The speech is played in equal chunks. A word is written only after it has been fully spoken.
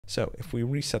So if we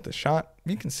reset the shot,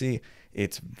 you can see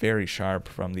it's very sharp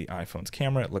from the iPhone's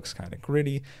camera. It looks kind of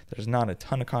gritty. There's not a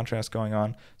ton of contrast going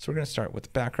on. So we're going to start with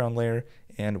the background layer,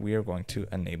 and we are going to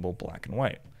enable black and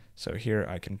white. So here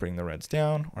I can bring the reds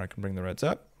down, or I can bring the reds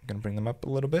up. I'm going to bring them up a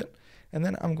little bit. And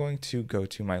then I'm going to go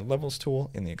to my levels tool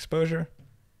in the exposure,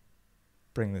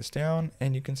 bring this down,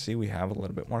 and you can see we have a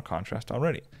little bit more contrast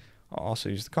already. I'll also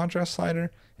use the contrast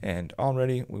slider, and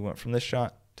already we went from this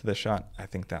shot to this shot. I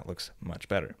think that looks much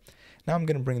better. Now I'm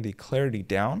going to bring the clarity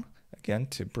down, again,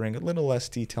 to bring a little less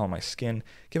detail on my skin,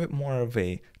 give it more of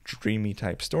a dreamy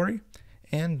type story,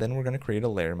 and then we're going to create a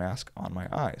layer mask on my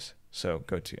eyes. So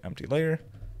go to empty layer,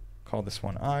 call this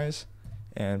one eyes,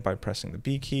 and by pressing the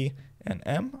B key and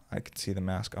M, I can see the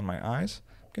mask on my eyes.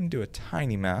 I'm going to do a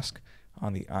tiny mask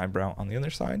on the eyebrow on the other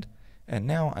side, and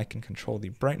now I can control the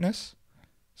brightness.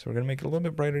 So we're going to make it a little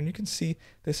bit brighter, and you can see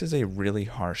this is a really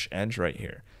harsh edge right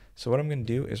here. So what I'm going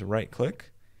to do is right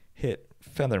click, hit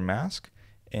feather mask,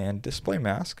 and display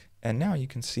mask, and now you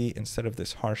can see instead of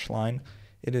this harsh line,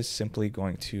 it is simply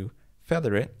going to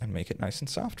feather it and make it nice and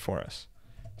soft for us.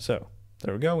 So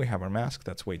there we go, we have our mask.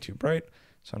 That's way too bright,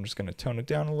 so I'm just going to tone it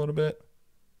down a little bit.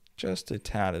 Just a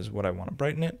tad is what I want to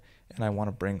brighten it, and I want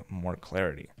to bring more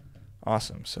clarity.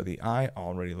 Awesome, so the eye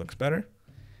already looks better.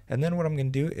 And then what I'm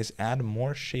going to do is add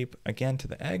more shape again to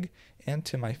the egg and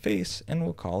to my face, and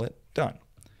we'll call it done.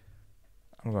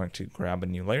 I'm going to grab a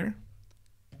new layer,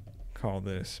 call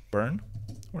this burn.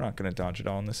 We're not going to dodge it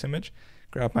all in this image.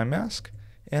 Grab my mask,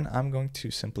 and I'm going to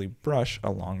simply brush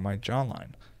along my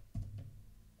jawline.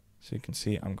 So you can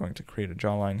see I'm going to create a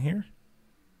jawline here.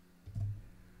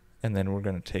 And then we're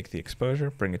going to take the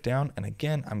exposure, bring it down, and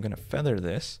again, I'm going to feather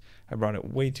this. I brought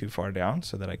it way too far down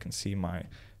so that I can see my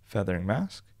feathering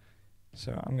mask.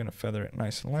 So I'm going to feather it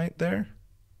nice and light there.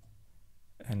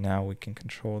 And now we can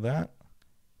control that.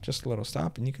 Just a little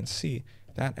stop, and you can see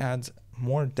that adds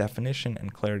more definition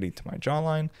and clarity to my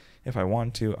jawline. If I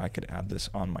want to, I could add this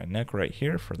on my neck right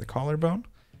here for the collarbone,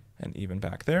 and even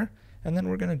back there. And then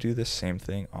we're going to do the same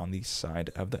thing on the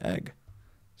side of the egg.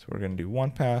 So we're going to do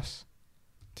 1 pass,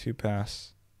 2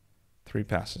 pass, 3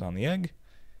 passes on the egg.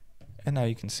 And now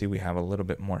you can see we have a little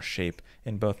bit more shape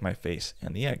in both my face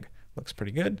and the egg. Looks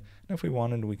pretty good. And if we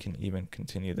wanted, we can even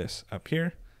continue this up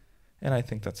here. And I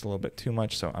think that's a little bit too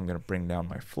much, so I'm going to bring down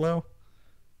my flow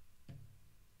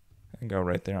and go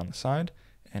right there on the side.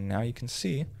 And now you can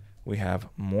see we have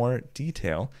more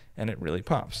detail, and it really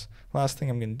pops. Last thing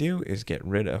I'm going to do is get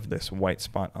rid of this white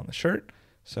spot on the shirt.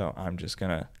 So I'm just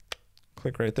going to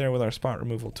click right there with our spot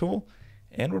removal tool,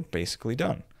 and we're basically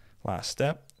done. Last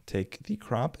step, take the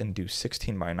crop and do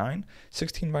 16:9.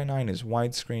 16:9 is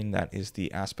widescreen. That is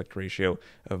the aspect ratio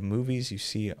of movies you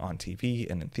see on TV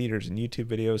and in theaters and YouTube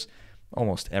videos.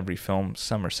 Almost every film,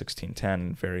 some are 16:10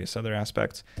 and various other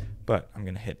aspects. But I'm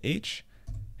going to hit H,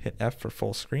 hit F for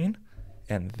full screen,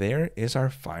 and there is our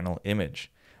final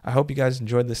image. I hope you guys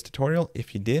enjoyed this tutorial.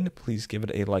 If you did, please give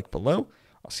it a like below.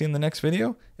 I'll see you in the next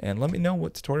video, and let me know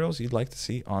what tutorials you'd like to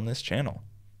see on this channel.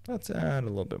 Let's add a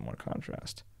little bit more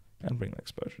contrast and bring the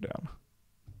exposure down.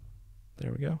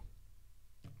 There we go.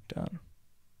 Done.